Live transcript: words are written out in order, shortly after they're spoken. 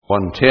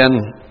110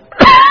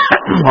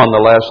 on the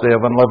last day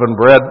of unleavened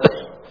bread,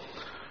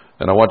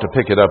 and I want to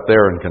pick it up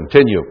there and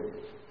continue.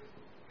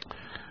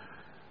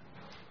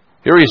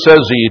 Here he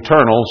says, the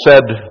Eternal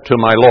said to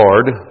my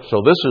Lord, so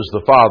this is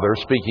the Father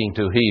speaking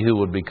to he who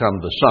would become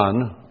the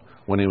Son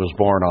when he was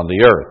born on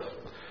the earth.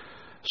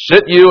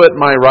 Sit you at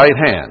my right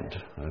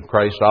hand. And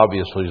Christ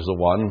obviously is the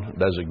one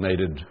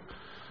designated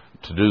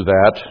to do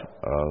that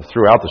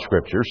throughout the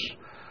Scriptures,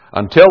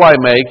 until I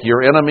make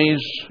your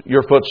enemies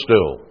your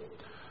footstool.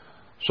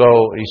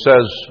 So he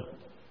says,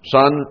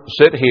 Son,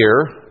 sit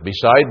here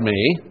beside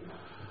me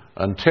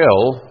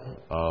until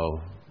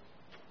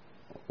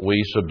we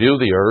subdue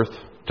the earth,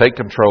 take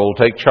control,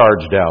 take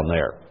charge down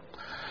there.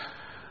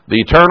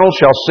 The Eternal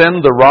shall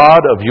send the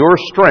rod of your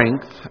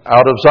strength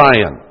out of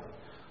Zion.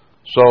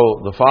 So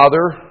the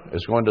Father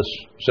is going to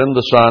send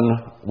the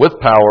Son with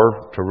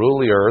power to rule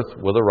the earth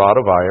with a rod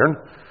of iron,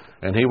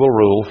 and he will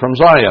rule from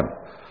Zion.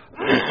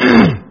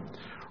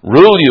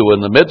 Rule you in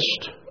the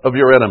midst of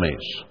your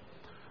enemies.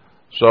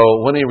 So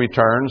when he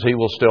returns, he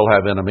will still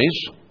have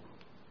enemies,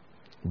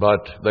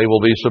 but they will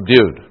be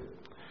subdued.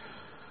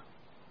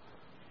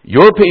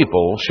 Your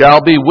people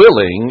shall be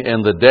willing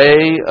in the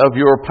day of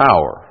your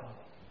power.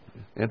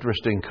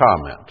 Interesting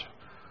comment.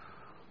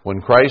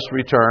 When Christ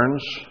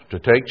returns to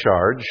take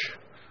charge,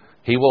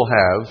 he will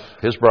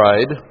have his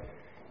bride,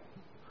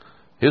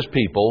 his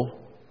people,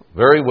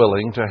 very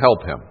willing to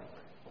help him.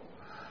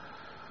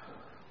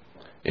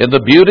 In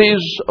the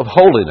beauties of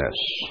holiness,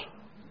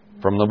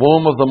 from the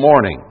womb of the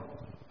morning.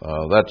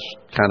 That's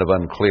kind of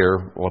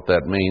unclear what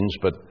that means,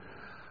 but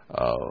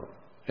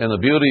in the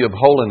beauty of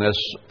holiness,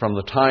 from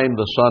the time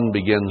the sun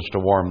begins to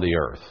warm the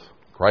earth.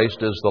 Christ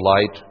is the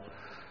light.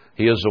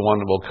 He is the one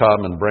that will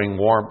come and bring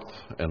warmth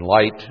and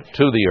light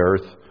to the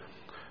earth.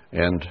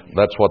 And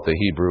that's what the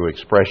Hebrew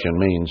expression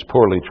means,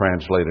 poorly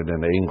translated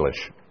into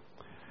English.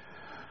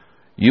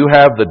 You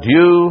have the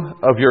dew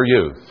of your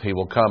youth. He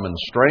will come in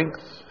strength.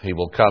 He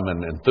will come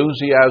in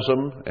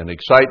enthusiasm and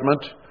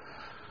excitement.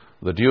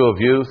 The dew of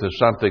youth is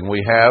something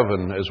we have,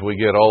 and as we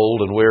get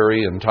old and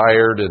weary and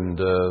tired and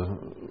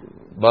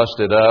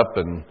busted up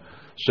and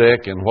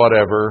sick and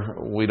whatever,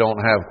 we don't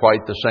have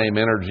quite the same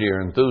energy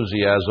or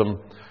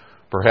enthusiasm,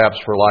 perhaps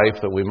for life,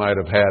 that we might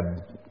have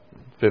had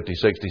 50,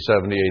 60,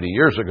 70, 80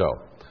 years ago.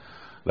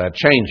 That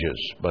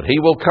changes. But he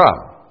will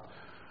come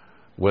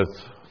with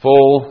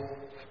full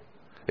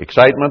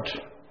excitement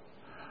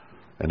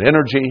and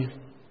energy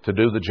to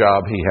do the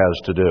job he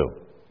has to do.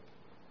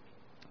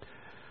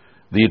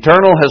 The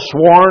Eternal has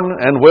sworn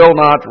and will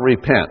not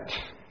repent.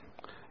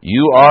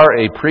 You are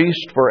a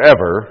priest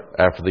forever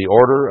after the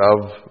order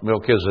of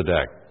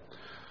Melchizedek.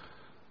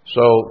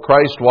 So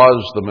Christ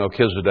was the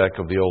Melchizedek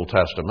of the Old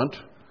Testament,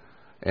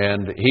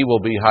 and he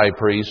will be high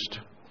priest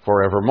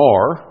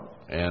forevermore.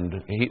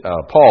 And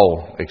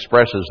Paul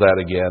expresses that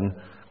again,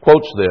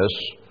 quotes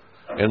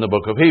this in the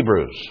book of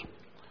Hebrews.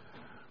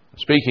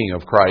 Speaking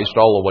of Christ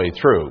all the way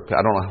through.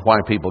 I don't know why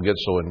people get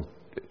so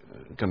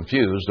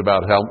confused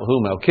about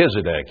who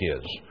Melchizedek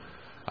is.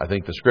 I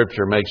think the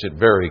Scripture makes it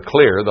very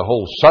clear. The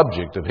whole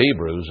subject of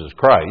Hebrews is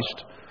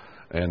Christ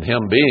and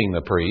him being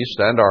the priest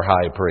and our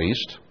high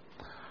priest.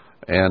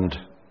 And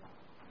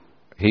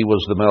he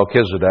was the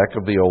Melchizedek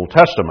of the Old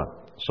Testament.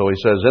 So he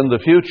says, in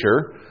the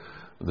future,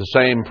 the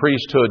same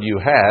priesthood you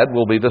had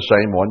will be the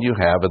same one you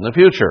have in the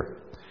future.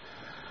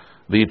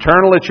 The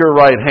Eternal at your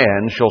right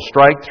hand shall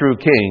strike through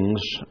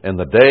kings in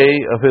the day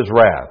of his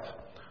wrath.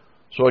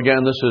 So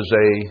again, this is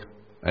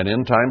an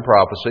end-time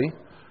prophecy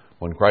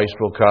when Christ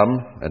will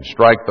come and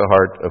strike the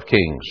heart of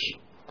kings.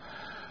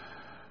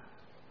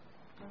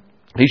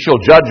 He shall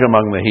judge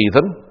among the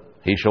heathen.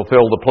 He shall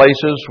fill the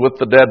places with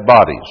the dead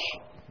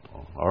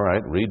bodies. All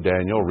right, read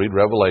Daniel, read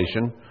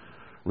Revelation,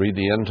 read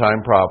the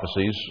end-time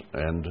prophecies,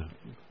 and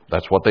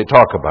that's what they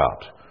talk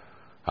about.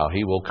 How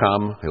he will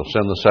come, he'll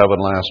send the 7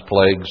 last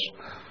plagues,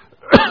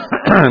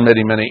 and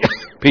many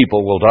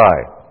people will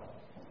die.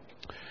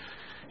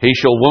 He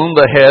shall wound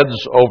the heads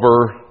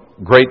over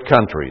great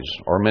countries,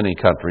 or many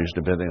countries,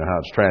 depending on how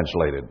it's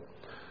translated.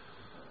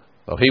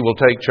 So he will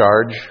take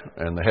charge,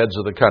 and the heads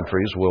of the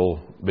countries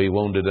will be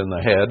wounded in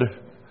the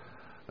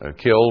head,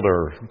 killed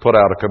or put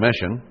out of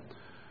commission,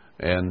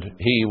 and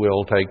he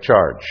will take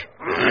charge.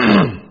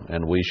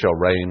 And we shall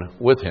reign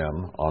with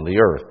him on the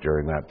earth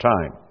during that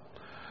time.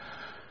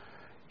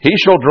 He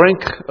shall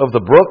drink of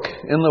the brook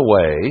in the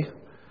way,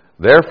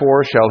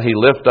 therefore shall he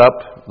lift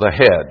up the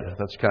head.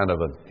 That's kind of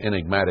an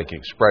enigmatic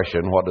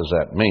expression. What does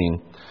that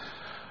mean?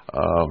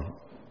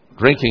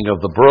 Drinking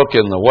of the brook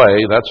in the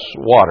way, that's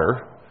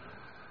water.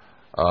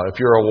 If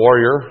you're a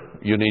warrior,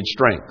 you need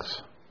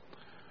strength.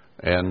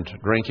 And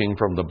drinking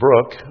from the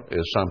brook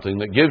is something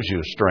that gives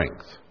you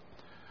strength.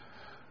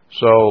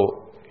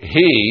 So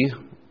he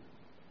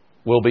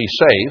will be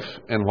safe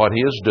in what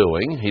he is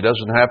doing. He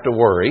doesn't have to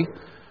worry.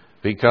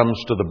 If he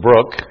comes to the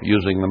brook,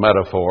 using the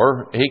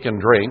metaphor, he can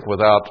drink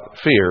without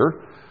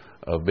fear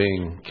of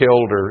being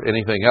killed or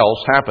anything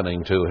else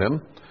happening to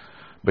him,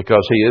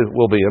 because he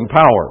will be in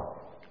power.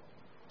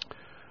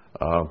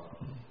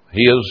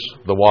 He is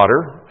the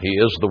water. He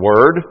is the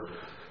Word.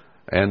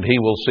 and he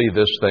will see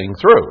this thing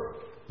through.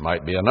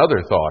 Might be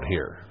another thought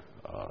here.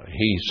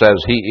 He says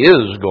he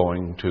is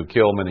going to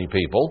kill many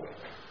people,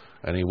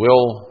 and he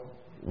will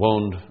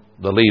wound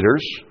the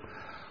leaders.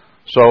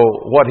 So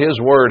what his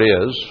word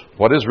is,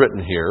 what is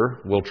written here,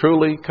 will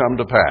truly come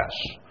to pass.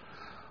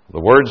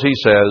 The words he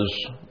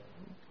says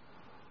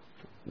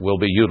will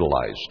be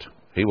utilized.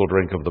 He will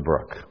drink of the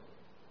brook.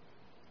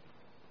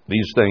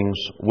 These things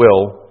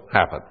will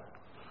happen.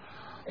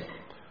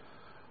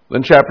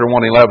 Then chapter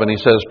 111, he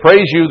says,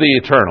 "Praise you the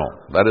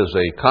Eternal." That is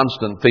a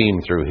constant theme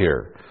through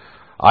here.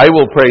 "I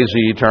will praise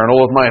the Eternal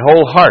with my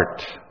whole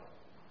heart."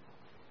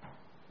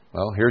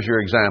 Well, here's your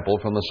example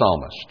from the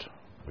psalmist.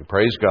 We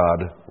praise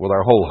God with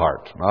our whole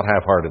heart, not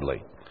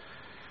half-heartedly.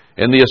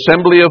 "In the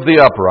assembly of the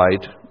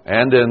upright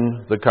and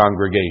in the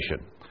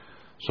congregation."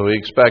 So he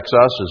expects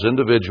us as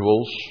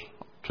individuals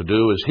to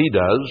do as he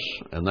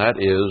does, and that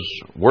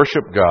is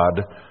worship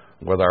God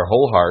with our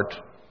whole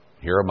heart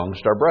here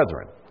amongst our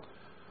brethren.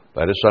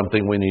 That is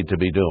something we need to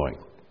be doing.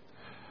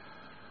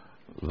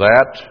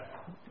 That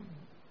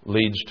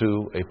leads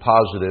to a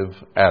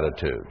positive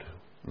attitude,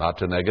 not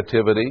to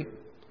negativity,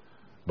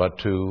 but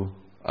to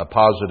a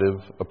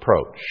positive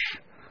approach.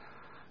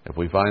 If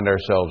we find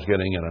ourselves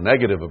getting in a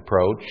negative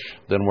approach,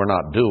 then we're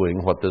not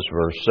doing what this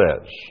verse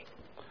says.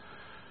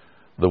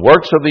 "The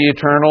works of the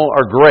Eternal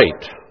are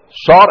great,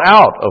 sought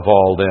out of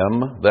all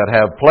them that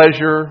have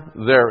pleasure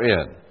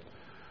therein."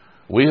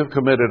 We have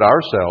committed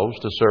ourselves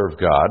to serve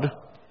God,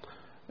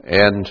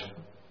 and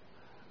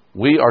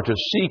we are to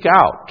seek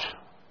out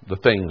the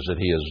things that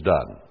he has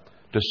done,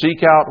 to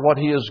seek out what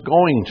he is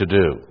going to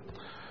do.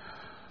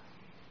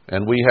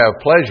 And we have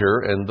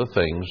pleasure in the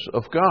things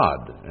of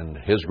God, and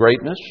his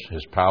greatness,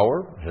 his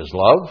power, his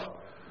love,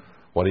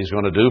 what he's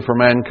going to do for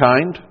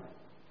mankind.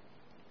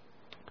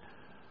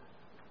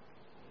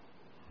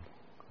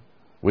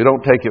 We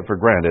don't take it for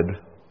granted.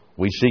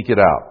 We seek it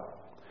out.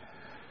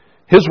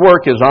 "His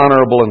work is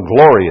honorable and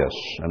glorious,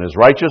 and his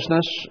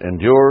righteousness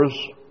endures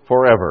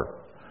forever."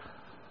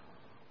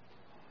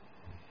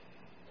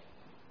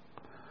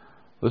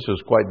 This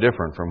is quite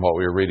different from what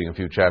we were reading a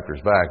few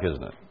chapters back,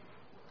 isn't it?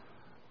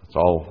 It's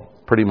all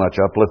pretty much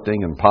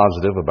uplifting and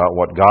positive about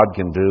what God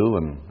can do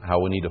and how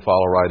we need to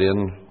follow right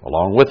in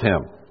along with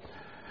him.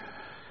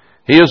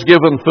 "He has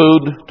given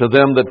food to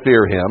them that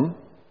fear him.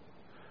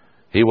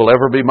 He will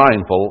ever be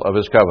mindful of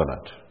his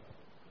covenant."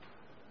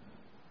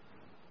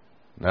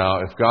 Now,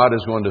 if God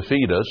is going to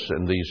feed us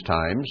in these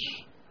times,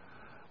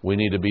 we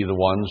need to be the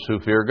ones who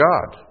fear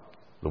God,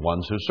 the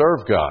ones who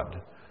serve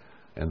God.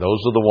 And those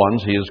are the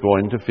ones he is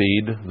going to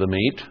feed the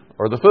meat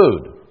or the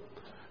food.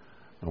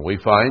 And we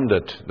find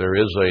that there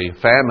is a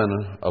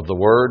famine of the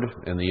Word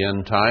in the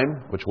end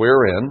time, which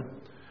we're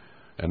in,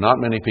 and not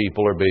many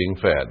people are being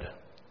fed.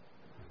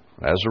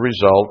 As a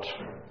result,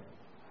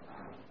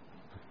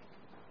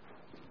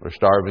 we're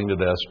starving to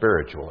death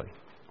spiritually.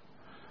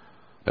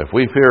 If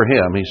we fear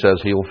him, he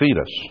says he will feed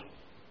us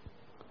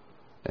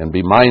and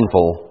be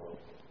mindful,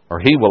 or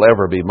he will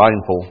ever be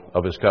mindful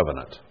of his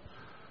covenant.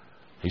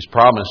 He's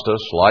promised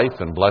us life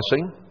and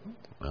blessing,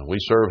 and we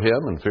serve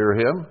him and fear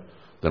him,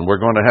 then we're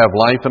going to have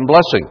life and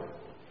blessing.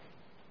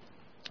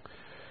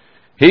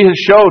 "He has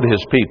showed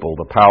his people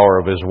the power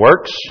of his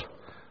works,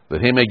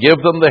 that he may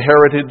give them the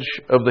heritage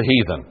of the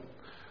heathen."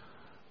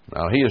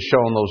 Now, he has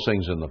shown those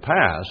things in the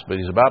past, but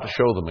he's about to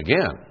show them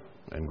again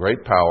in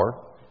great power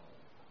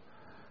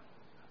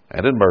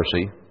and in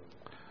mercy,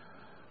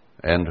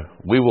 and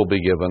we will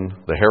be given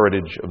the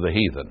heritage of the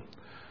heathen.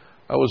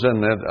 I was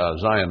in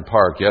Zion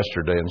Park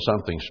yesterday, and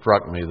something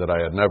struck me that I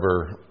had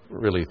never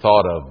really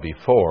thought of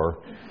before.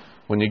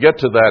 When you get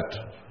to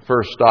that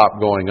first stop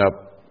going up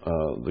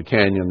the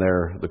canyon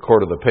there, the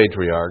Court of the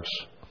Patriarchs,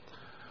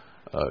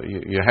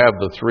 you have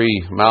the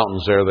three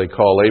mountains there they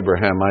call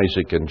Abraham,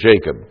 Isaac, and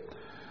Jacob.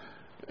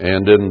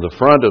 And in the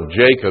front of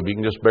Jacob, you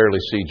can just barely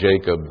see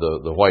Jacob,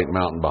 the white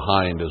mountain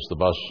behind as the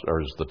bus,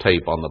 or as the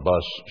tape on the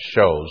bus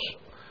shows.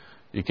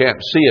 You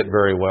can't see it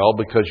very well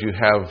because you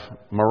have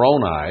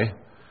Moroni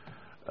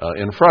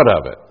in front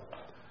of it.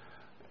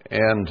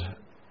 And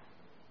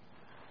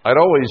I'd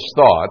always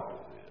thought,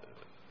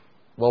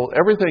 well,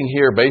 everything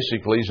here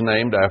basically is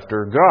named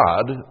after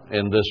God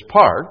in this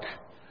park,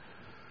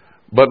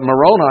 but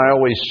Moroni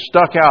always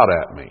stuck out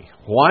at me.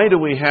 Why do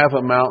we have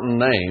a mountain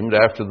named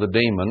after the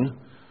demon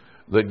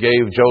that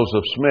gave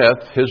Joseph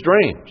Smith his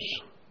dreams?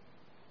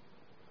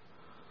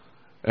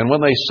 And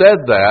when they said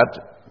that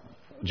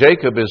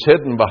Jacob is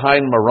hidden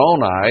behind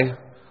Moroni,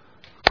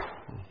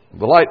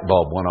 the light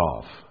bulb went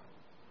off.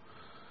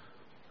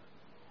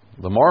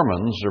 The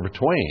Mormons are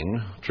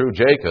between true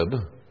Jacob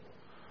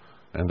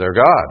and their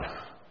God.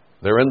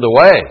 They're in the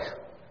way.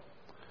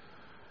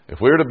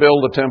 If we are to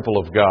build the temple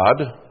of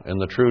God in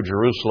the true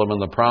Jerusalem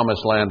and the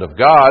promised land of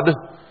God,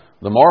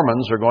 the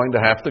Mormons are going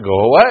to have to go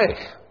away.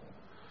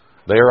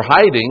 They are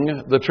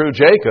hiding the true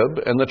Jacob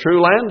and the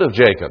true land of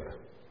Jacob.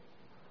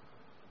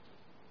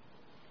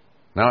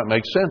 Now it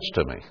makes sense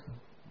to me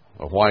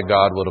of why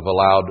God would have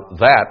allowed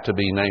that to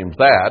be named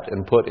that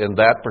and put in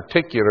that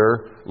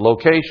particular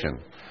location.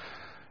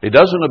 He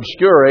doesn't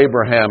obscure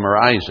Abraham or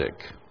Isaac.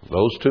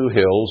 Those two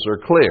hills are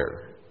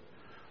clear,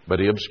 but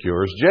he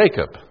obscures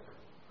Jacob.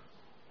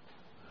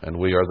 And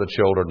we are the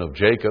children of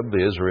Jacob,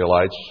 the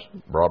Israelites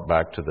brought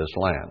back to this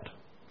land.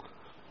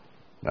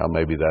 Now,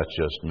 maybe that's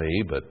just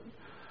me, but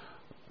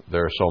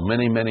there are so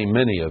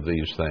many of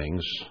these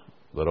things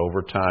that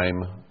over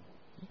time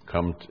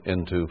come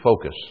into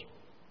focus.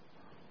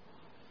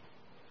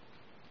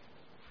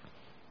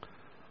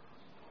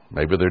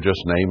 Maybe they're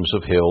just names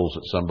of hills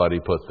that somebody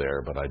put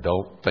there, but I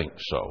don't think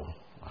so.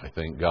 I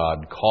think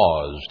God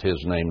caused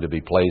His name to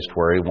be placed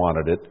where He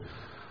wanted it,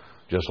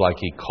 just like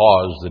He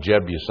caused the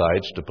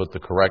Jebusites to put the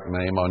correct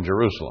name on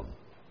Jerusalem.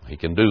 He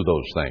can do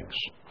those things.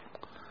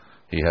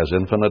 He has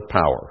infinite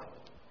power.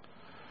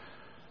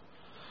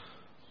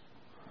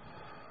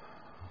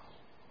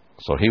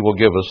 So He will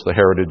give us the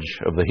heritage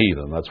of the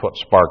heathen. That's what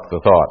sparked the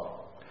thought.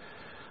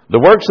 The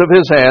works of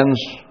His hands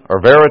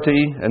are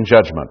verity and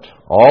judgment.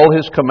 All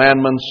His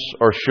commandments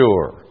are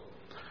sure.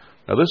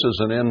 Now this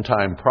is an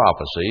end-time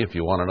prophecy. If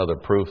you want another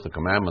proof the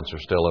commandments are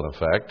still in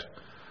effect.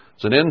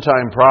 It's an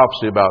end-time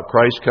prophecy about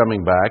Christ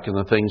coming back and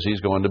the things He's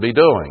going to be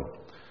doing.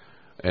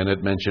 And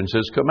it mentions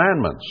His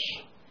commandments.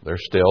 They're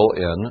still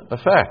in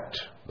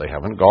effect. They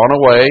haven't gone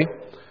away.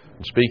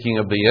 And speaking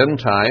of the end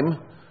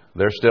time,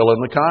 they're still in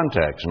the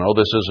context. No,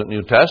 this isn't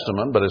New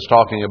Testament, but it's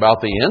talking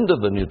about the end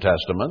of the New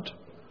Testament,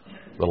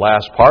 the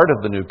last part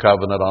of the new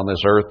covenant on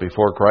this earth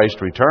before Christ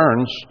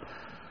returns.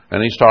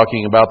 And He's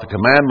talking about the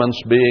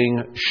commandments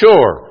being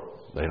sure.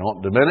 They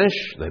don't diminish.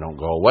 They don't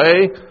go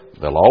away.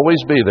 They'll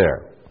always be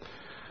there.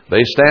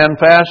 They stand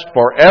fast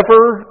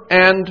forever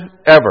and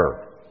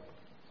ever,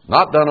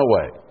 not done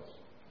away,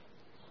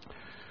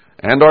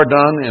 and are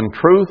done in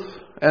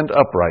truth and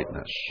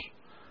uprightness.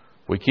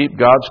 We keep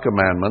God's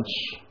commandments,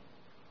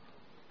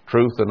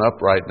 truth and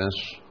uprightness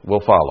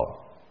will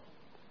follow.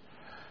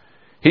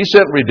 He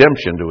sent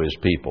redemption to His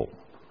people.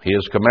 He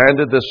has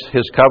commanded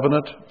His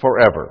covenant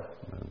forever.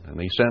 And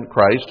He sent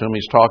Christ, whom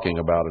He's talking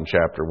about in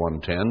chapter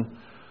 110,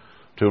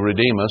 to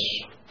redeem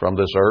us from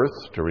this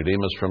earth, to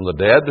redeem us from the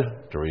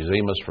dead, to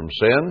redeem us from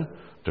sin,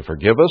 to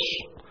forgive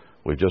us.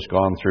 We've just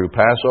gone through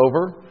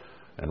Passover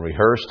and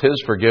rehearsed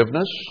His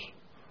forgiveness.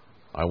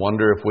 I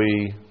wonder if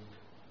we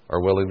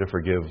are willing to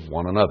forgive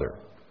one another.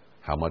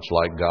 How much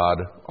like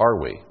God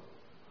are we?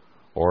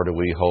 Or do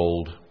we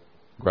hold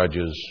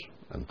grudges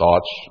and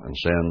thoughts and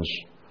sins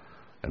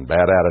and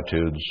bad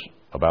attitudes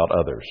about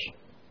others?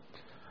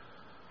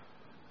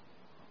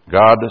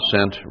 God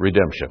sent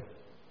redemption.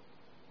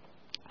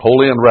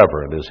 Holy and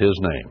reverend is His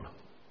name.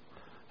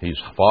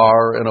 He's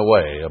far and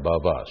away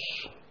above us.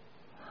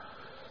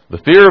 The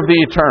fear of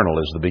the eternal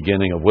is the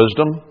beginning of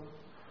wisdom.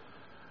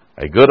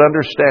 A good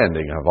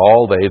understanding of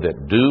all they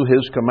that do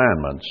His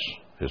commandments,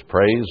 His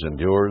praise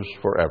endures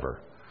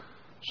forever.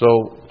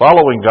 So,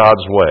 following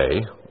God's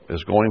way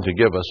is going to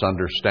give us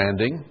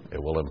understanding.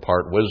 It will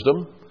impart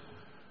wisdom.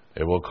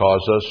 It will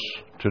cause us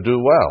to do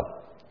well.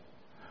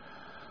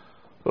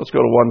 Let's go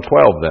to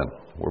 112 then.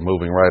 We're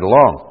moving right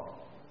along.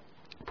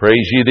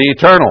 Praise ye the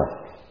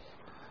eternal.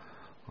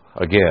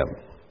 Again,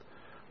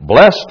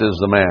 blessed is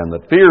the man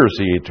that fears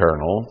the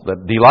eternal,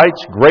 that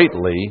delights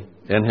greatly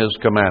in His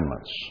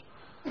commandments.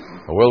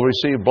 We'll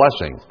receive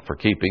blessing for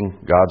keeping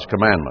God's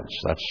commandments.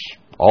 That's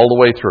all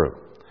the way through.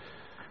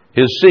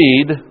 His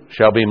seed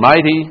shall be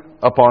mighty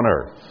upon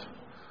earth.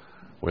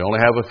 We only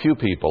have a few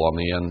people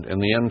in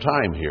the end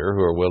time here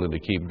who are willing to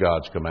keep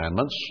God's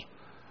commandments.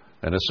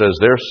 And it says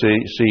their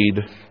seed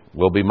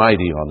will be mighty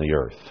on the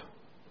earth.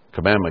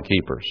 Commandment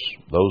keepers.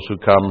 Those who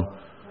come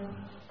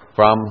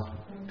from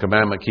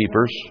commandment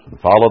keepers and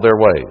follow their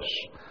ways.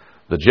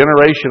 The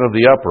generation of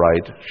the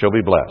upright shall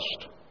be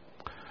blessed.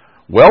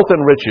 Wealth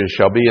and riches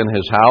shall be in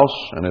his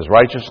house, and his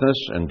righteousness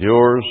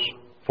endures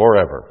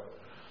forever.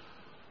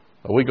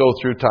 We go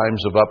through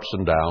times of ups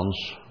and downs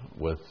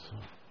with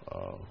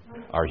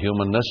our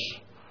humanness.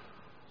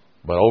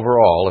 But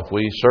overall, if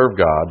we serve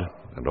God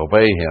and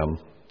obey Him,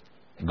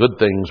 good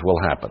things will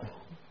happen.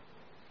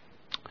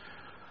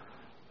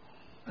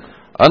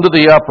 Unto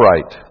the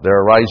upright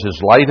there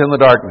arises light in the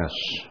darkness.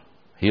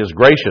 He is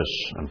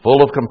gracious and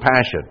full of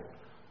compassion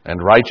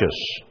and righteous.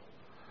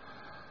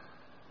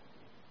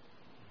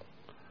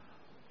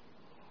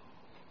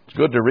 It's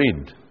good to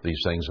read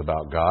these things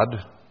about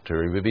God,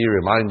 to be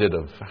reminded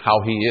of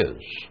how He is,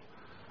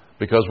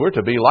 because we're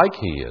to be like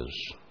He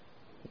is.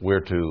 We're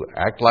to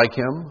act like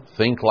Him,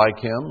 think like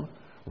Him,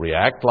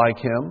 react like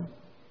Him,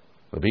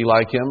 be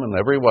like Him in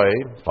every way,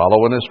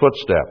 follow in His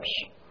footsteps.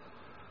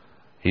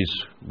 He's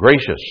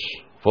gracious,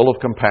 full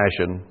of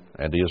compassion,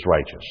 and He is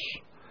righteous.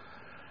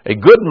 A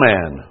good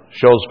man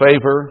shows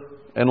favor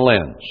and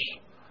lends,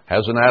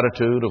 has an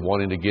attitude of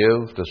wanting to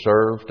give, to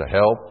serve, to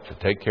help, to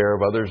take care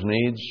of others'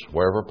 needs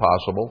wherever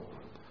possible.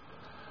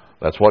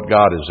 That's what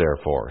God is there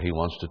for. He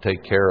wants to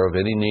take care of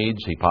any needs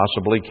He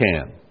possibly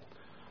can,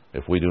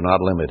 if we do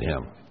not limit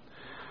Him.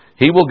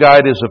 He will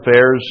guide His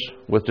affairs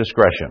with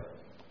discretion.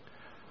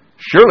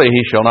 Surely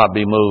He shall not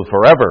be moved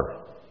forever.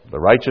 The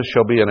righteous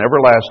shall be in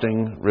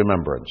everlasting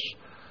remembrance.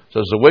 It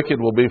says the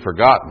wicked will be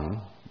forgotten,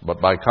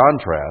 but by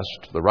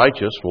contrast, the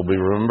righteous will be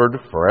remembered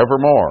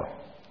forevermore.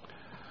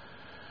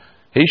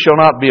 He shall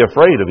not be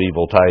afraid of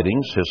evil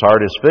tidings. His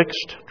heart is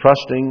fixed,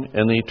 trusting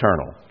in the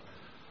eternal.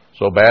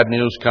 So bad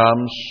news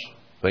comes,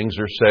 things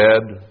are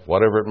said,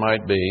 whatever it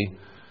might be.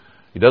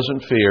 He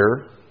doesn't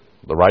fear.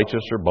 The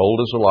righteous are bold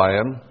as a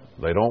lion.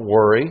 They don't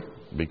worry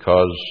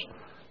because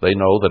they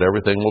know that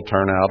everything will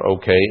turn out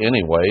okay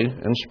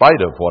anyway, in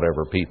spite of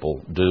whatever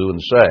people do and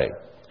say.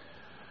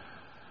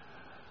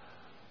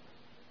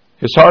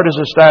 His heart is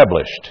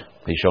established.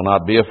 He shall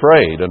not be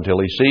afraid until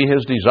he see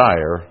his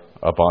desire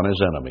upon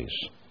his enemies.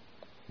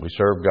 We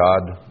serve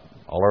God.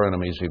 All our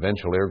enemies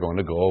eventually are going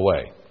to go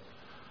away.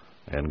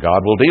 And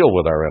God will deal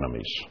with our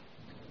enemies.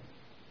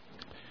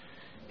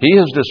 He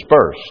has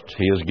dispersed.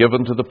 He has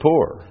given to the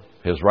poor.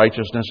 His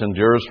righteousness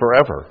endures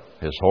forever.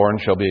 His horn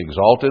shall be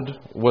exalted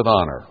with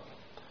honor.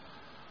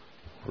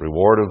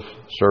 Reward of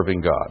serving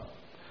God.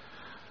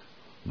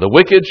 The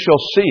wicked shall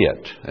see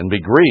it and be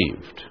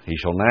grieved. He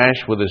shall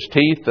gnash with his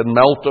teeth and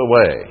melt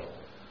away.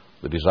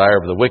 The desire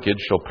of the wicked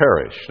shall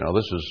perish. Now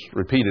this is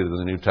repeated in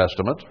the New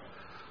Testament.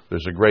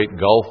 There's a great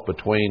gulf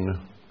between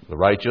the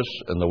righteous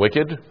and the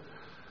wicked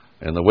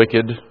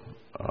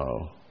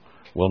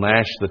will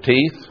gnash the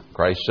teeth.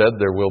 Christ said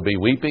there will be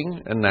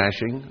weeping and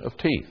gnashing of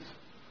teeth.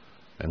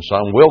 And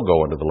some will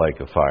go into the lake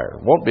of fire.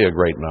 It won't be a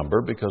great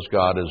number because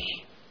God is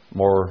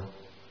more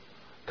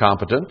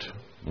competent,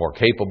 more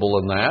capable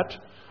in that,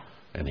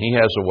 and He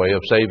has a way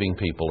of saving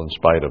people in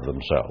spite of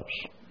themselves.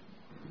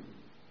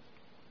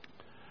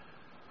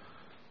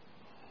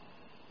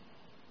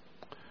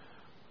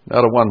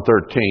 Now to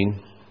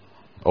 113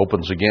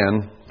 opens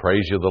again,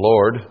 praise you the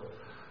Lord,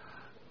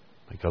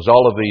 because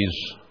all of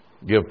these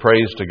give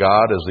praise to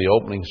God as the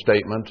opening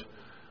statement,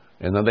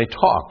 and then they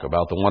talk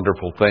about the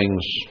wonderful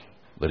things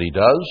that He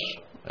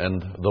does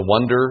and the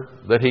wonder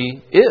that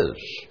He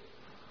is.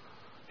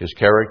 His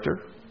character,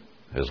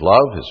 His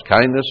love, His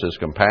kindness, His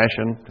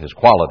compassion, His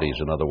qualities,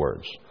 in other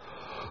words.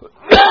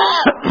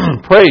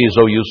 Praise,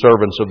 O you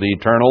servants of the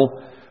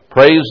Eternal.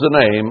 Praise the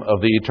name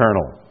of the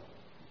Eternal.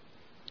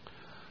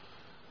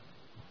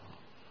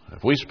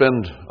 If we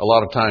spend a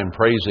lot of time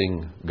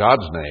praising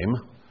God's name,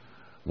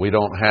 we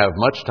don't have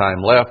much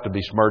time left to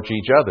besmirch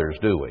each other's,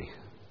 do we?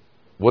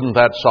 Wouldn't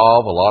that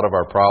solve a lot of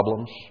our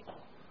problems?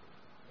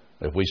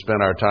 If we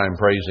spend our time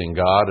praising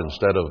God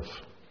instead of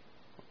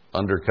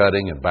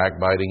undercutting and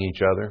backbiting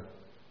each other?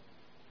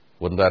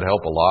 Wouldn't that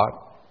help a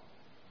lot?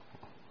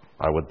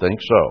 I would think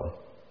so.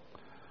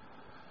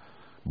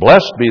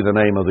 Blessed be the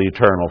name of the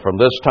Eternal from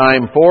this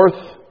time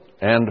forth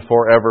and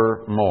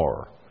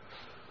forevermore.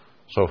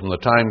 So from the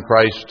time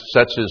Christ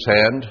sets His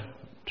hand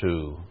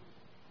to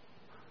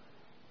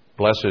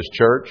bless His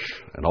church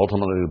and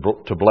ultimately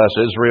to bless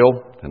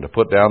Israel and to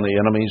put down the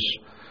enemies,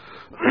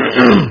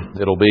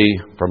 it'll be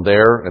from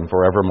there and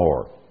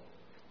forevermore.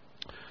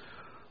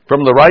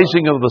 From the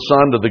rising of the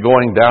sun to the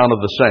going down of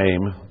the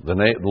same,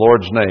 the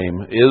Lord's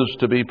name is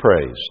to be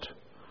praised.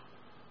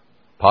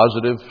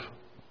 Positive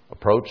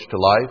approach to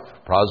life,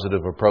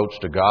 positive approach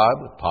to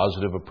God,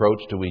 positive approach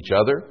to each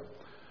other.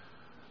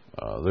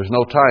 There's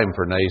no time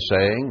for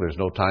naysaying. There's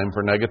no time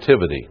for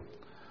negativity.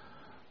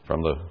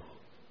 From the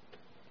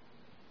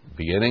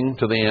beginning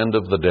to the end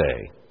of the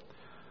day.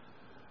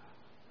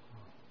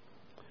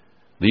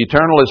 The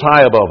Eternal is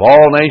high above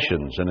all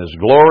nations, and His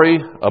glory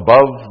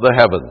above the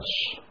heavens.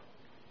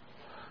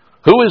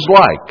 Who is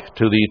like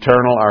to the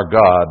Eternal our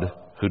God,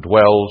 who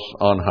dwells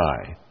on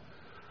high?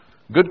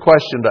 Good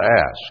question to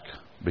ask,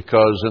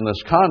 because in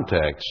this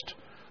context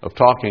of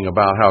talking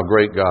about how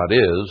great God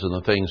is and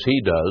the things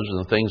He does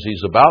and the things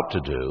He's about to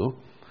do,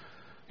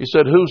 He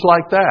said, who's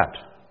like that?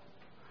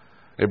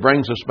 It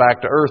brings us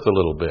back to earth a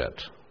little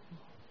bit.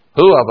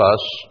 Who of us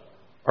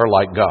are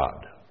like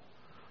God?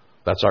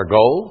 That's our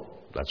goal.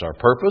 That's our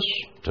purpose,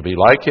 to be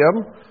like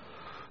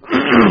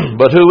Him.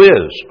 But who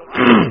is?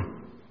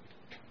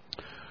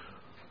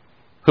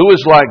 Who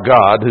is like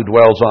God, who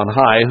dwells on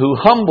high, who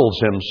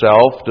humbles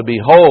Himself to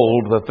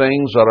behold the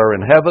things that are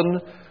in heaven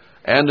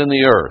and in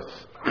the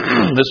earth?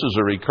 This is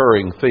a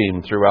recurring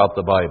theme throughout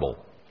the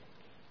Bible.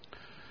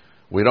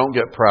 We don't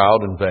get proud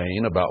and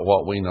vain about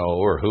what we know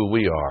or who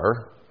we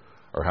are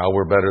or how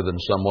we're better than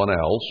someone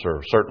else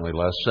or certainly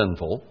less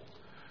sinful.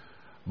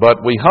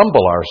 But we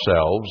humble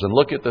ourselves and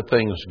look at the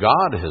things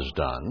God has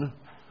done,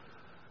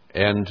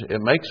 and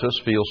it makes us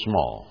feel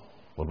small.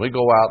 When we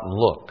go out and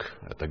look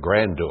at the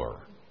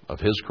grandeur of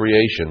His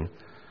creation,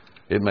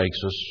 it makes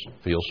us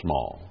feel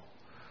small.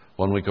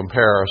 When we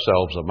compare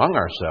ourselves among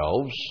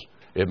ourselves,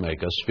 it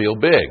makes us feel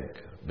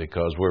big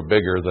because we're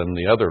bigger than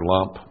the other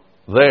lump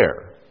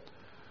there.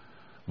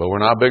 But we're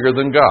not bigger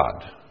than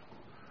God.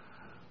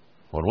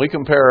 When we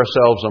compare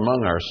ourselves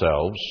among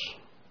ourselves,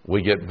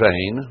 we get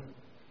vain,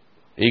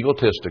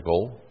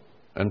 egotistical,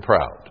 and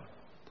proud.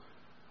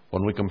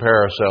 When we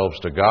compare ourselves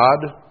to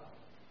God,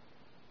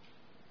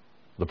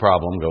 the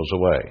problem goes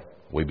away.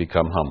 We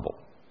become humble.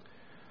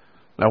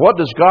 Now, what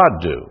does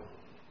God do?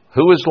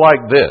 Who is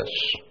like this?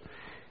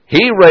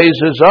 He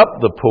raises up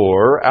the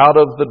poor out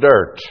of the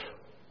dirt.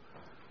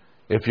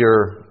 If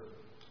you're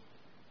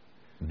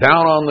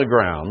down on the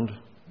ground,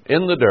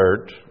 in the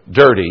dirt,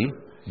 dirty,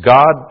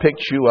 God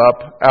picks you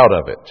up out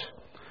of it.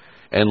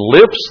 and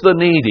lifts the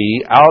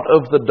needy out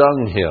of the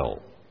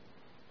dunghill.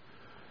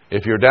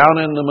 If you're down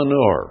in the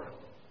manure,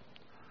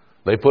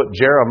 they put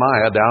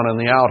Jeremiah down in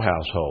the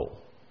outhouse hole.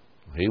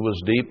 He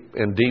was deep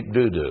in deep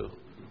doo-doo.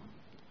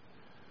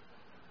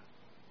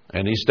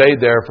 And he stayed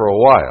there for a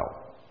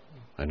while.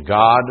 And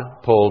God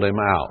pulled him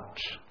out.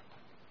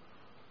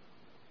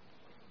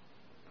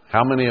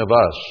 How many of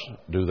us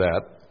do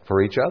that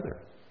for each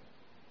other?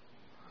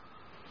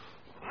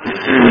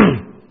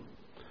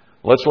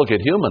 Let's look at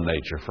human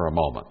nature for a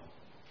moment.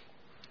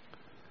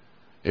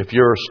 If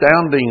you're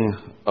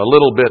standing a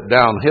little bit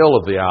downhill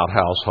of the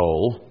outhouse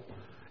hole,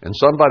 and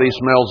somebody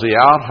smells the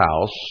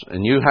outhouse,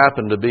 and you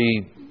happen to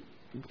be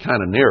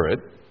kind of near it,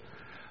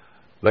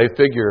 they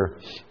figure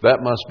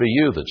that must be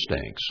you that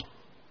stinks.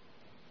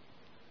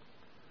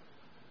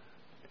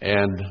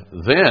 And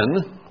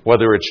then,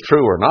 whether it's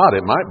true or not,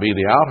 it might be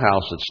the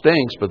outhouse that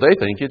stinks, but they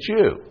think it's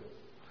you.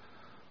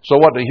 So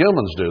what do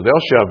humans do?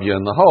 They'll shove you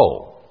in the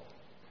hole.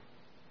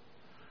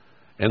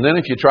 And then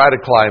if you try to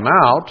climb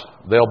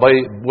out, they'll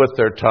be, with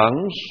their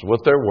tongues,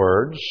 with their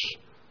words,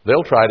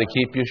 they'll try to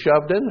keep you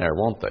shoved in there,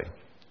 won't they?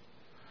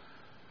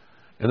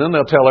 And then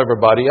they'll tell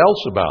everybody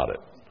else about it.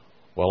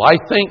 Well, I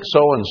think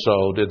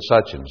so-and-so did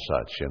such and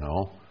such, you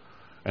know.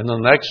 And the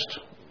next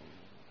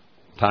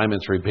time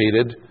it's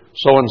repeated,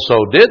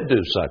 so-and-so did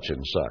do such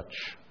and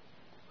such.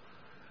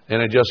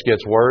 And it just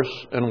gets worse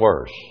and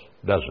worse,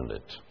 doesn't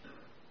it?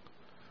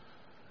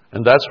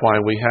 And that's why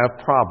we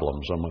have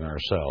problems among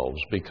ourselves,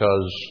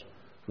 because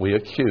we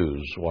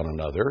accuse one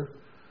another.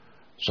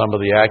 Some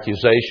of the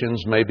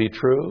accusations may be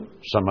true.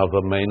 Some of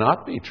them may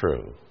not be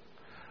true.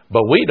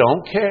 But we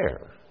don't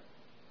care.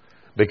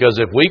 Because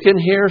if we can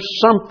hear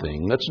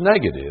something that's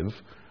negative,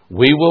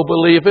 we will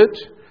believe it.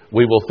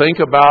 We will think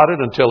about it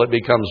until it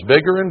becomes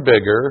bigger and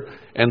bigger,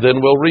 and then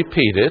we'll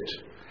repeat it,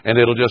 and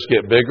it'll just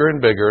get bigger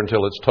and bigger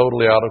until it's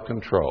totally out of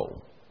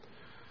control.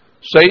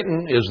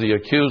 Satan is the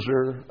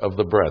accuser of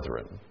the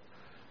brethren.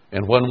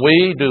 And when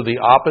we do the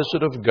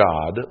opposite of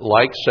God,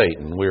 like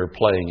Satan, we're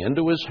playing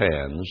into his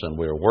hands and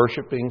we're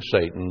worshiping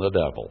Satan, the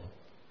devil,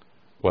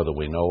 whether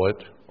we know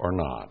it or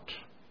not.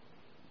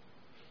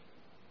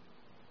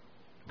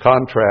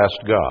 Contrast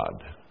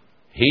God.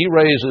 He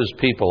raises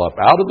people up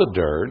out of the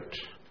dirt.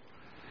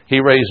 He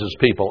raises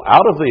people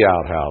out of the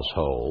outhouse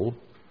hole.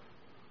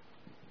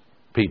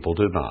 People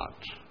do not.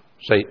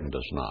 Satan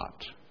does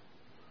not.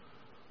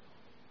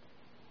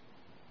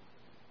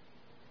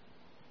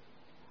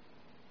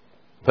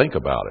 Think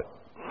about it.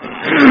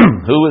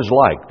 Who is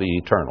like the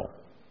eternal?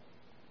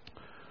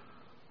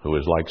 Who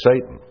is like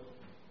Satan?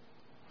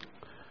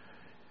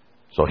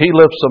 So he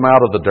lifts them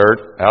out of the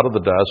dirt, out of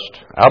the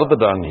dust, out of the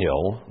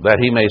dunghill, that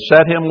he may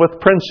set him with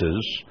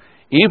princes,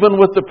 even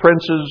with the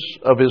princes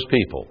of his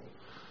people.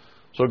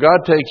 So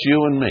God takes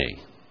you and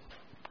me,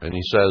 and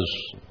he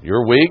says,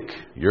 you're weak,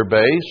 you're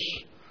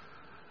base,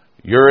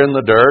 you're in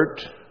the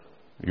dirt,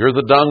 you're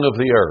the dung of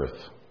the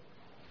earth.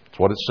 That's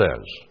what it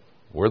says.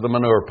 We're the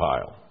manure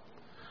pile.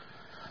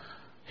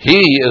 He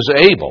is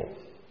able,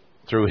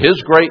 through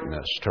his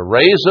greatness, to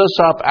raise us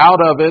up out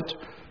of it,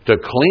 to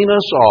clean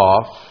us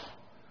off,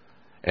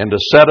 and to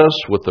set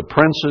us with the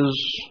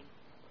princes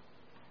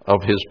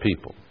of his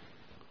people,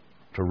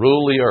 to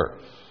rule the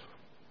earth.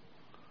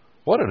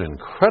 What an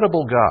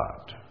incredible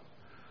God,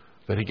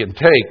 that he can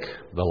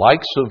take the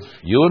likes of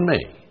you and me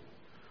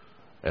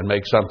and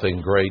make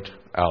something great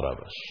out of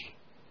us.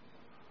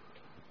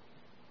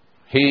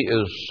 He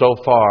is so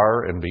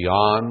far and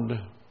beyond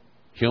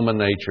human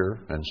nature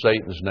and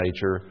Satan's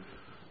nature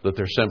that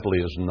there simply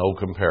is no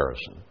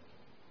comparison.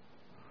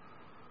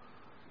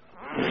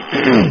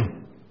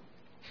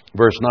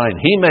 Verse 9,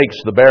 he makes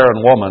the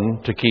barren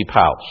woman to keep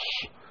house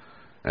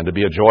and to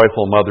be a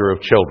joyful mother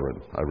of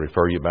children. I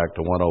refer you back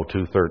to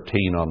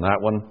 102:13 on that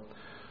one.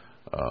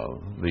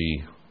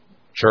 The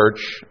church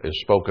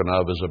is spoken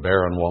of as a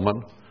barren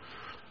woman.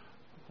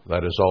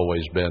 That has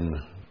always been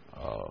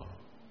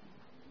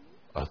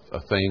a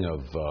thing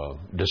of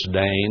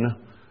disdain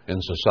in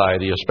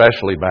society,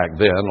 especially back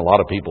then. A lot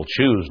of people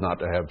choose not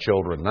to have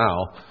children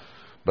now,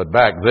 but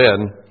back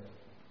then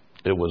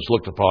it was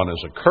looked upon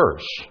as a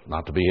curse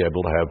not to be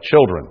able to have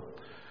children.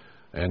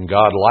 And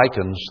God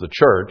likens the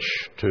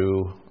church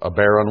to a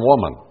barren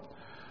woman.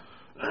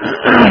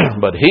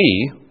 But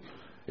he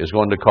is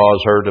going to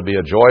cause her to be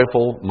a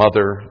joyful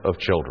mother of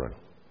children.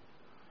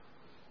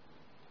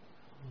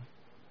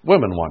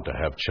 Women want to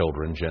have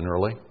children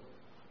generally.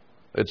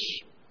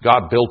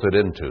 God built it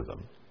into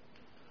them.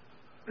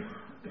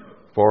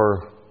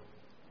 For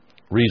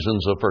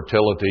reasons of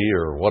fertility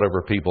or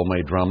whatever people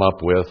may drum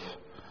up with,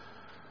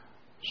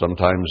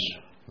 sometimes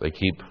they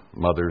keep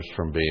mothers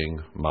from being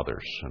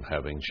mothers and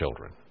having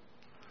children.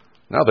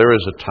 Now, there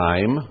is a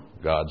time,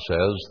 God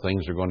says,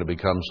 things are going to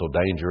become so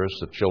dangerous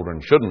that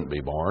children shouldn't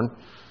be born,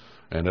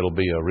 and it'll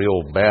be a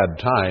real bad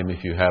time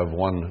if you have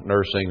one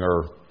nursing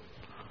or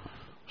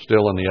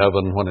still in the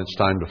oven when it's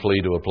time to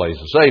flee to a place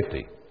of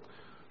safety.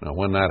 Now,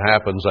 when that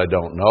happens, I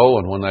don't know,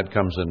 and when that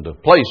comes into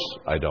place,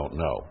 I don't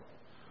know.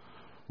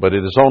 But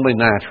it is only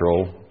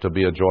natural to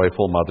be a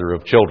joyful mother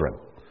of children.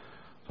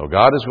 So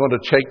God is going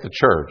to take the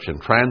church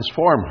and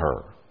transform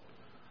her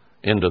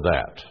into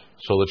that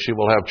so that she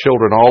will have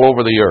children all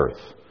over the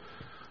earth.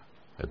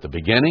 At the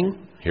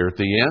beginning, here at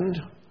the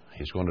end,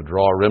 He's going to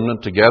draw a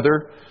remnant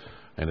together,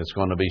 and it's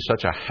going to be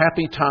such a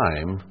happy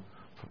time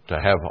to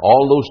have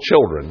all those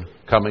children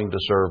coming to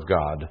serve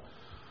God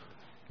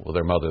with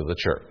their mother, the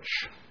church.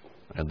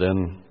 And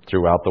then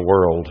throughout the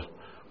world,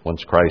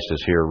 once Christ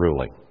is here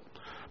ruling.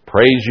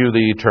 Praise you,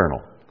 the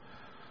eternal.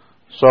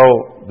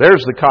 So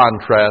there's the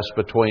contrast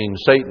between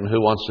Satan,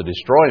 who wants to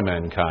destroy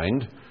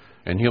mankind,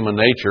 and human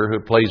nature, who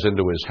plays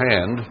into his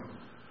hand,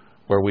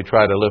 where we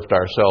try to lift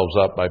ourselves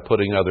up by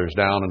putting others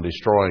down and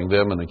destroying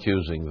them and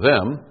accusing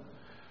them,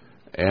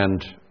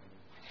 and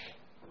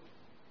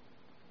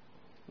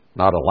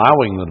not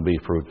allowing them to be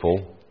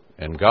fruitful,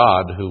 and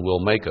God, who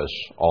will make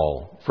us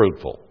all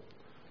fruitful.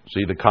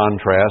 See the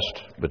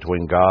contrast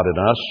between God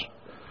and us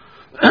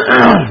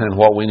and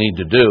what we need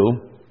to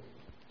do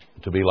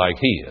to be like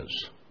He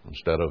is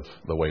instead of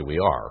the way we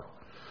are.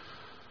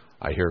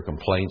 I hear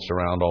complaints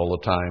around all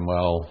the time.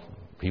 Well,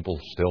 people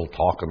still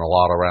talking a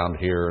lot around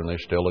here, and they're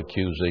still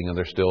accusing, and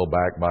they're still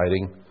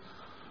backbiting.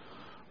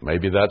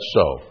 Maybe that's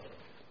so.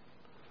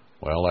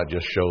 Well, that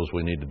just shows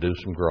we need to do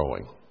some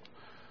growing.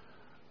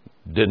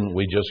 Didn't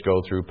we just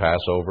go through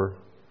Passover?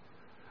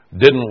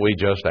 Didn't we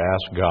just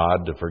ask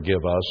God to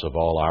forgive us of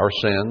all our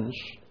sins,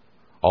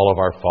 all of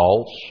our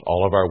faults,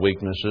 all of our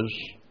weaknesses?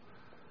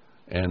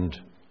 And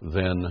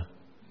then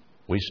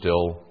we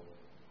still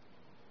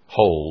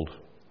hold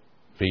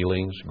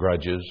feelings,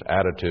 grudges,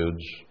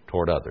 attitudes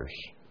toward others.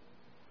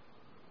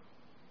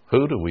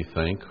 Who do we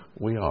think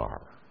we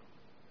are?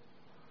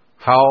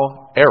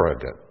 How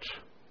arrogant,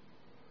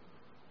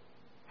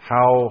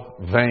 how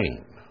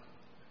vain,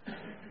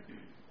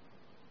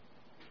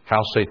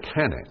 how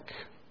satanic,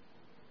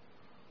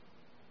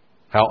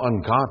 how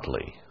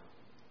ungodly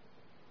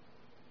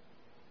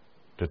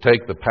to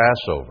take the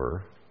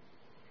Passover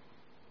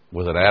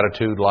with an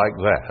attitude like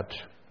that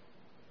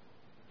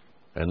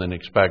and then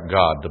expect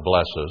God to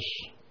bless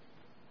us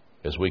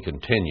as we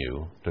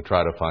continue to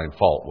try to find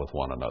fault with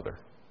one another.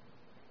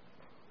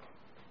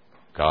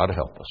 God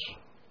help us.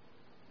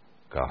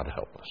 God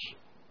help us.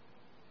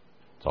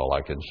 That's all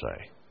I can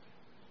say.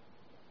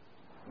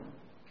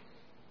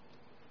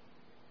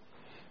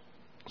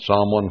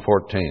 Psalm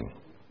 114.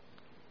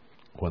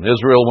 When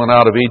Israel went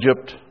out of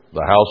Egypt,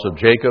 the house of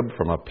Jacob,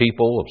 from a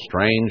people of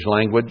strange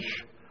language,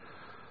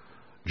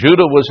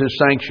 Judah was his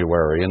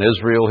sanctuary and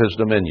Israel his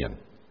dominion.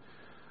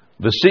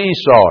 The sea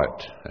saw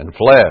it and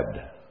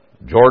fled.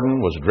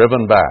 Jordan was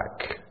driven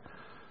back.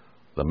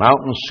 The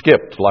mountains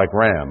skipped like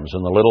rams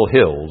and the little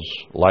hills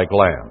like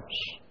lambs.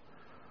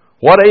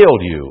 What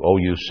ailed you, O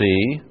you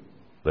sea,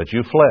 that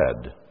you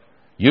fled?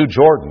 You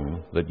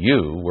Jordan, that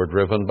you were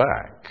driven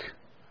back?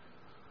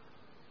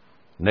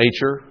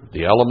 Nature,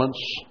 the elements,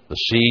 the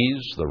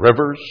seas, the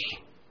rivers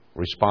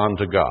respond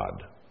to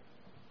God.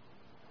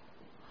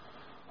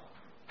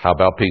 How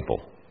about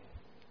people?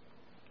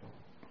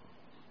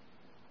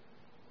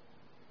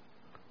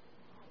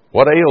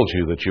 What ails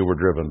you that you were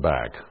driven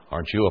back?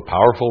 Aren't you a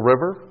powerful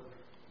river?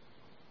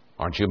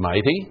 Aren't you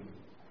mighty?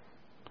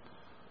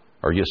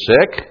 Are you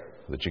sick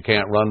that you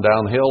can't run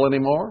downhill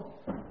anymore?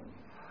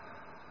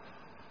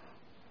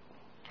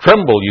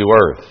 Tremble, you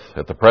earth,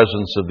 at the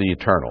presence of the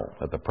Eternal,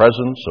 at the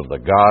presence of the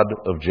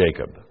God of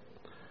Jacob,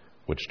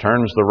 which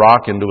turns the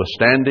rock into a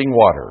standing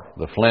water,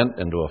 the flint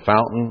into a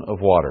fountain of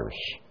waters.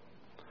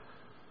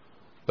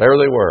 There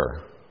they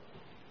were,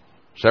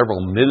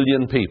 several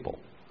million people,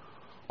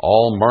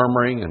 all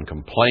murmuring and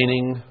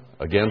complaining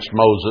against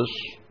Moses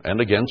and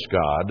against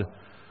God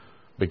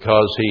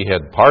because he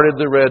had parted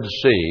the Red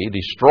Sea,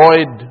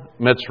 destroyed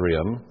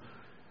Mitzrayim,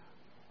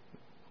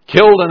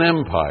 killed an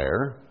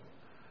empire,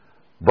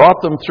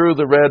 brought them through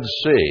the Red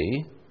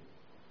Sea,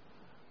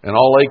 and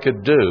all they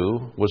could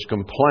do was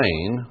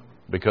complain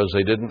because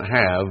they didn't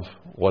have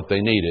what they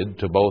needed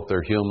to both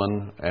their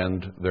human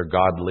and their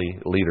godly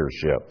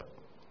leadership.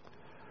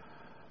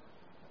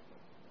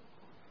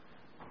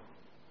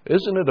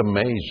 Isn't it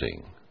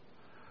amazing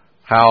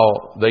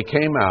how they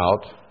came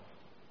out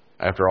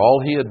after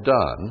all he had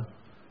done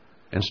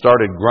and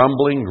started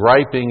grumbling,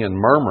 griping, and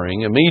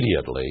murmuring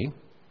immediately,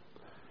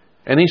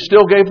 and he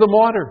still gave them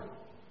water?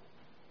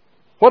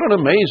 What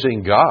an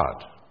amazing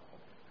God.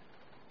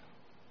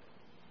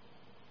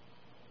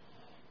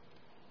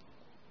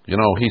 You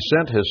know, He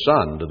sent His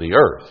Son to the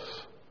earth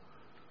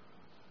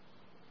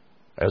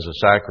as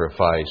a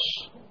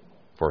sacrifice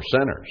for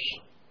sinners.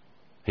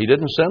 He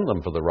didn't send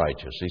them for the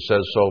righteous. He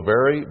says so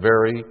very,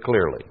 very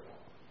clearly.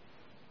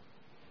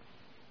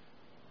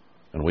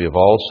 And we have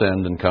all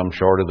sinned and come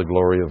short of the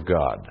glory of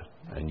God.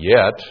 And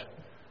yet,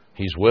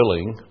 He's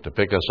willing to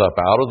pick us up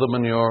out of the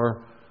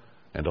manure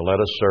and to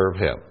let us serve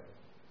Him.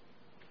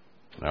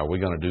 Now, are we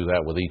going to do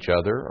that with each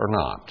other or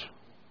not?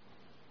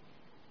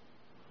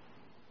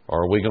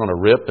 Or are we going to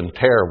rip and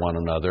tear one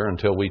another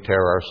until we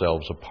tear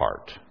ourselves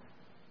apart?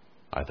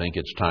 I think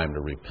it's time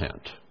to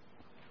repent.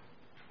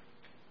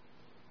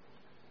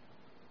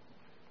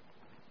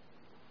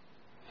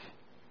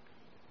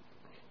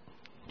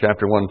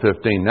 chapter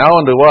 115. Now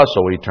unto us,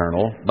 O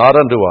Eternal, not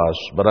unto us,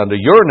 but unto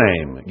your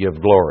name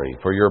give glory,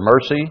 for your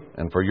mercy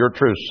and for your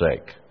truth's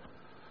sake.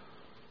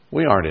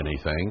 We aren't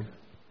anything.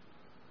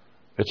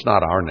 It's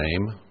not our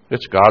name.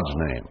 It's God's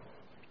name.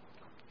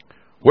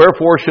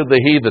 Wherefore should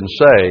the heathen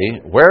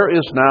say, where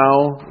is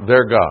now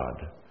their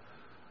God?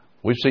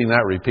 We've seen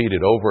that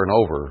repeated over and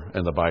over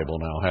in the Bible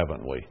now,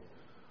 haven't we?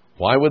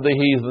 Why would the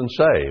heathen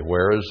say,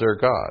 where is their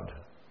God?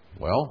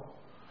 Well,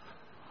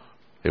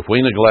 if we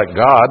neglect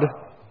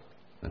God,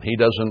 and He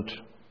doesn't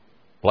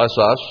bless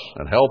us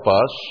and help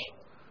us,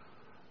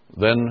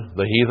 then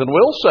the heathen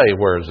will say,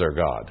 where is their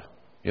God?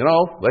 You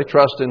know, they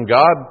trust in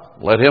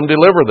God, let Him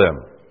deliver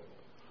them.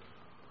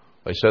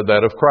 They said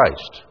that of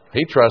Christ.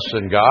 He trusts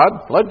in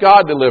God, let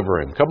God deliver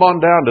him. Come on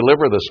down,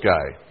 deliver this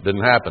guy.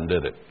 Didn't happen,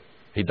 did it?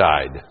 He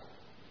died.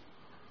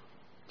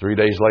 3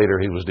 days later,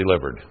 he was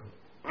delivered.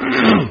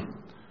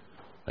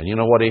 And you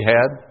know what he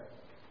had?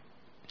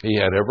 He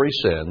had every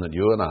sin that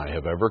you and I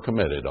have ever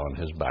committed on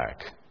his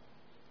back.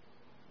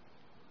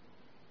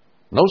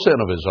 No sin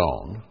of his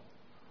own,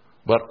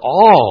 but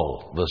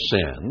all the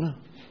sin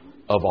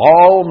of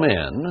all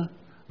men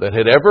that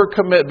had ever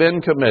been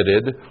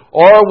committed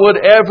or would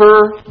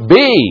ever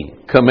be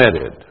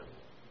committed.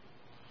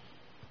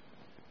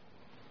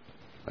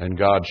 And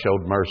God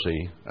showed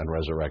mercy and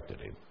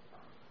resurrected him.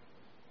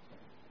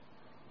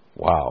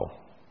 Wow.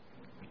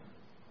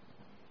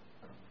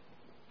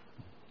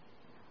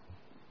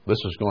 This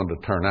is going to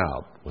turn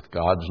out with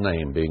God's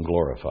name being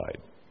glorified.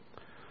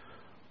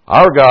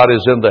 Our God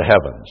is in the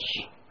heavens.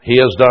 He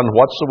has done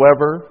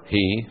whatsoever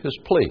He is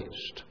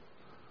pleased.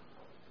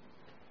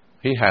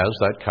 He has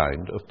that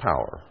kind of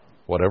power.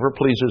 Whatever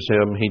pleases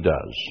Him, He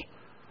does.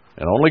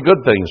 And only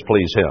good things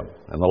please Him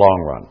in the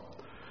long run.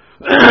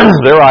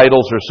 Their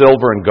idols are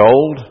silver and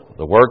gold,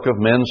 the work of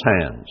men's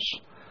hands.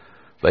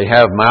 They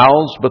have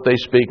mouths, but they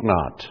speak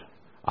not.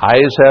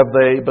 Eyes have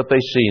they, but they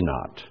see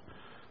not.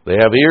 They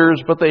have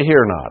ears, but they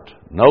hear not.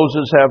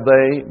 Noses have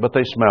they, but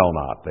they smell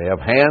not. They have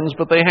hands,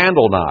 but they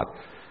handle not.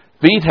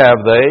 Feet have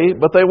they,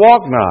 but they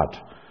walk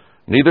not.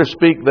 Neither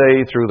speak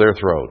they through their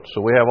throat.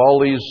 So we have all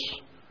these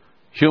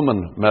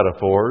human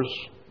metaphors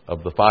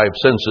of the five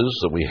senses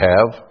that we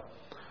have.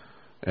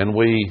 And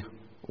we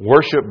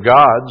worship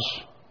gods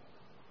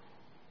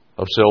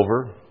of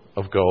silver,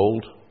 of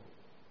gold,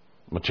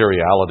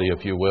 materiality,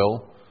 if you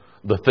will.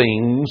 The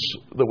things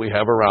that we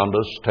have around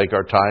us take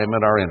our time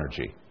and our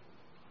energy.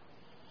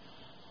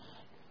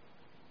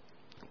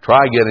 Try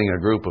getting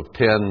a group of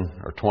 10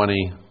 or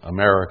 20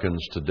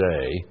 Americans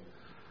today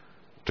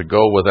to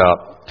go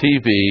without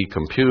TV,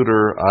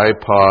 computer,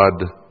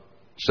 iPod,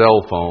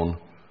 cell phone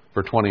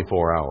for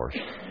 24 hours.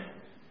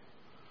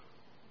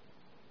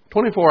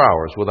 24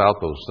 hours without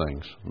those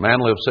things. Man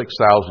lived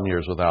 6,000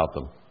 years without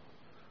them.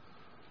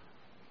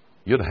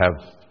 You'd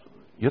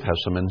have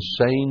some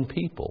insane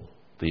people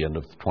at the end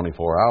of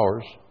 24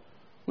 hours.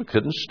 We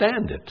couldn't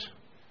stand it.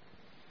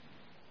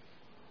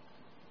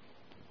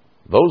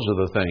 Those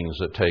are the things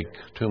that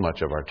take too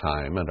much of our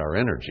time and our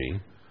energy,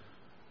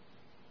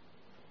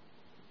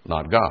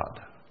 not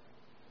God.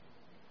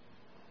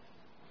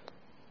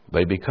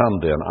 They become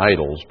then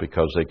idols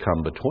because they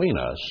come between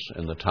us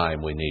and the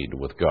time we need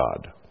with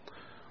God.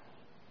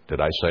 Did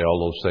I say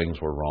all those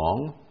things were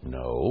wrong?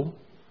 No.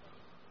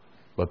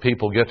 But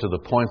people get to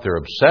the point they're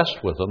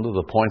obsessed with them, to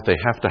the point they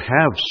have to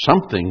have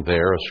something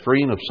there, a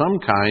screen of some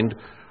kind,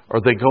 or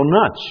they go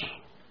nuts.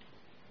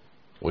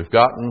 We've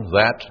gotten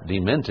that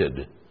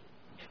demented,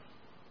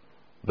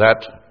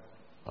 that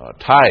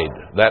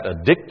tied, that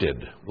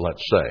addicted,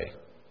 let's say.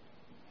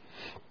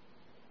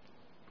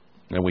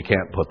 And we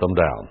can't put them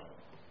down.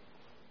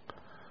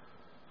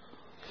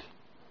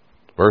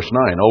 Verse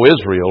 9, O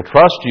Israel,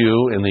 trust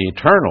you in the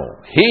eternal.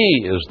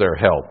 He is their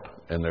help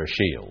and their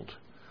shield.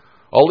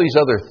 All these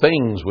other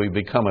things we've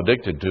become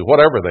addicted to,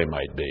 whatever they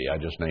might be, I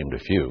just named a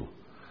few.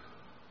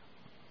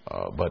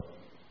 But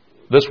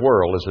this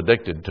world is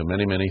addicted to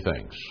many, many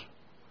things.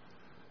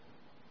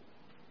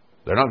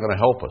 They're not going to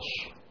help us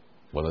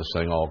when this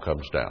thing all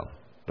comes down.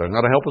 They're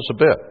not going to help us a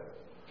bit.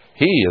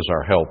 He is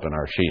our help and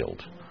our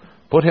shield.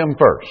 Put Him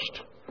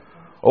first.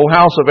 O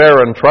house of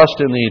Aaron, trust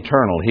in the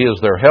eternal. He is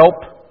their help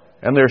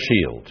and their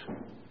shield.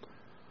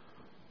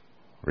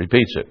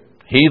 Repeats it.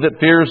 He that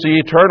fears the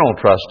eternal,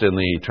 trust in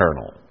the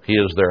eternal. He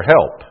is their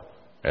help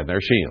and their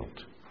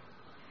shield.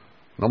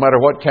 No matter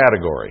what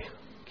category,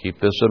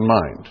 keep this in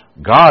mind.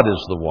 God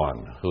is the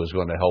one who is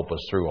going to help us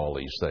through all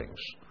these things.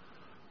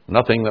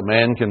 Nothing that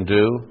man can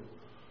do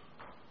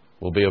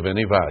will be of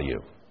any value.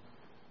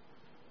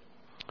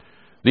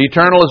 The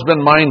Eternal has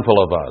been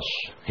mindful of us.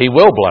 He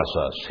will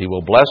bless us. He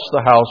will bless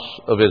the house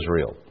of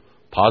Israel.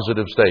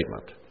 Positive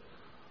statement.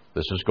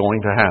 This is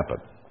going to happen.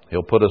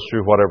 He'll put us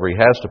through whatever He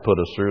has to put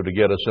us through to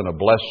get us in a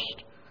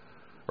blessed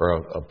or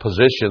a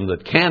position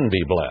that can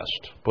be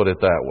blessed. Put it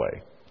that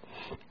way.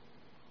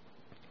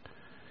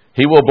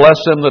 He will bless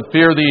them that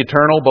fear the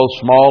Eternal, both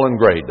small and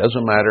great.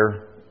 Doesn't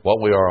matter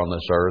what we are on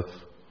this earth.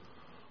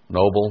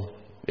 Noble,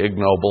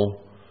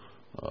 ignoble,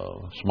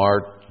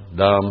 smart,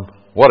 dumb,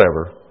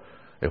 whatever.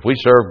 If we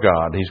serve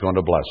God, He's going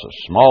to bless us,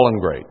 small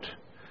and great.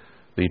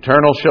 The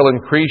Eternal shall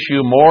increase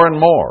you more and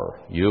more,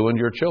 you and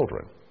your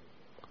children.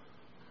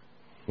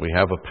 We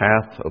have a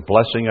path of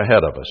blessing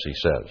ahead of us, He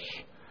says.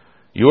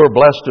 You are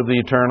blessed of the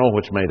Eternal,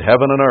 which made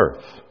heaven and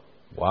earth.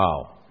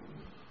 Wow.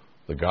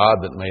 The God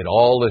that made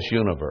all this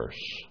universe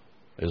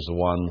is the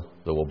one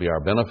that will be our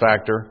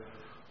benefactor,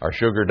 our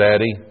sugar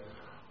daddy,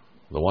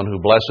 the one who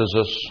blesses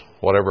us,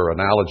 whatever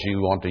analogy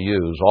you want to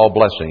use. All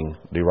blessing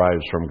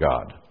derives from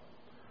God.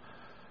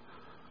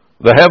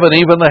 The heaven,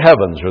 even the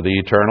heavens, are the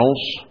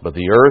Eternal's, but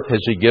the earth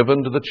has He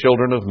given to the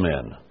children of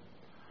men.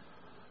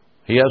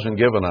 He hasn't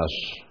given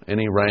us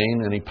any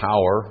reign, any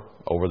power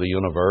over the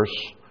universe.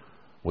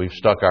 We've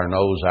stuck our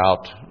nose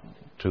out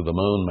to the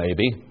moon,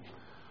 maybe.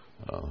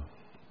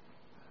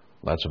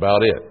 That's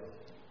about it.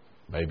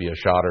 Maybe a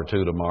shot or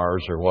two to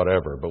Mars or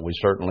whatever, but we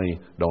certainly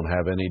don't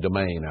have any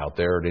domain out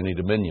there or any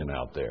dominion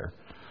out there.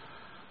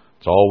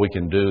 It's all we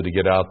can do to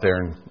get out there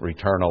and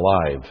return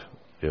alive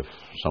if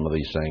some of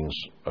these things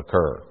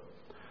occur.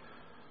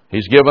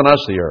 He's given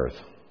us the earth.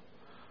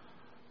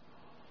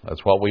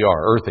 That's what we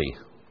are, earthy.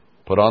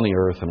 Put on the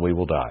earth and we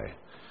will die.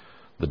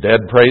 The dead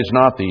praise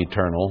not the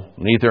Eternal,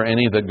 neither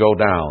any that go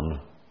down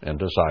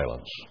into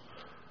silence.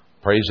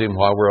 Praise Him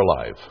while we're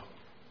alive.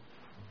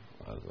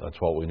 That's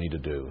what we need to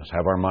do, is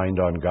have our mind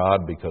on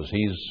God, because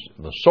He's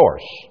the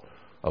source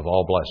of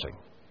all blessing.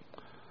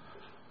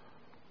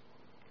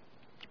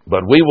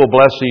 But we will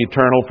bless the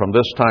Eternal from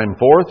this time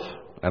forth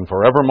and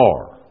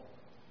forevermore.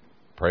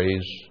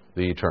 Praise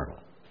the Eternal.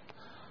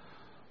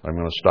 I'm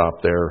going to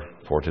stop there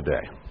for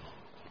today.